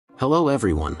Hello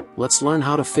everyone, let's learn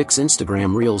how to fix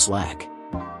Instagram Reels lag.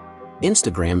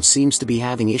 Instagram seems to be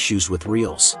having issues with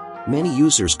Reels. Many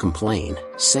users complain,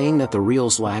 saying that the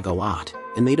Reels lag a lot,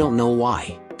 and they don't know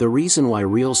why. The reason why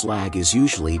Reels lag is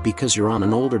usually because you're on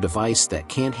an older device that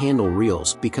can't handle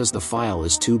Reels because the file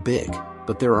is too big.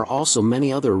 But there are also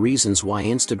many other reasons why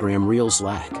Instagram Reels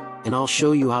lag, and I'll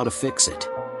show you how to fix it.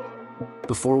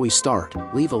 Before we start,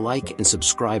 leave a like and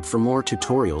subscribe for more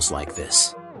tutorials like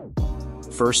this.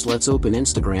 First, let's open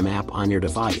Instagram app on your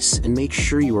device and make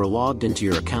sure you are logged into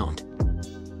your account.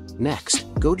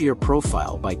 Next, go to your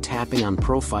profile by tapping on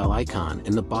profile icon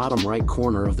in the bottom right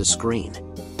corner of the screen.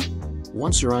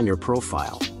 Once you're on your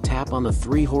profile, tap on the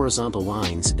three horizontal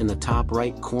lines in the top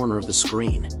right corner of the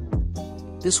screen.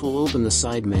 This will open the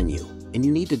side menu, and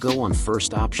you need to go on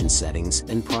First Option Settings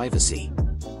and Privacy.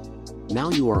 Now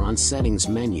you are on Settings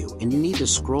menu and you need to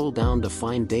scroll down to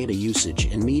find Data Usage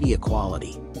and Media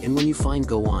Quality, and when you find,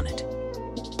 go on it.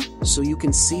 So you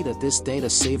can see that this data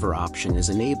saver option is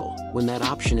enabled. When that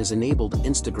option is enabled,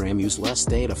 Instagram use less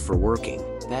data for working.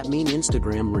 That means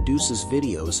Instagram reduces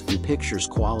videos and pictures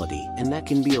quality, and that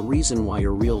can be a reason why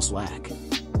your Reels lag.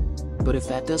 But if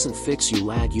that doesn't fix you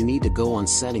lag, you need to go on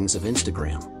Settings of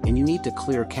Instagram, and you need to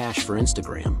clear cache for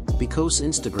Instagram, because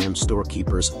Instagram store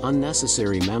keepers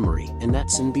unnecessary memory, and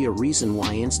that's can be a reason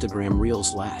why Instagram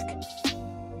Reels lag.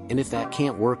 And if that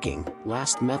can't working,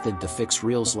 last method to fix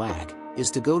Reels lag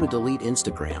is to go to delete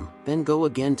Instagram, then go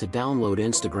again to download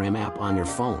Instagram app on your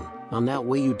phone. On that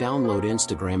way you download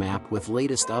Instagram app with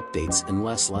latest updates and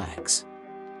less lags.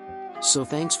 So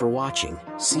thanks for watching,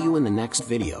 see you in the next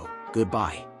video,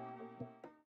 goodbye.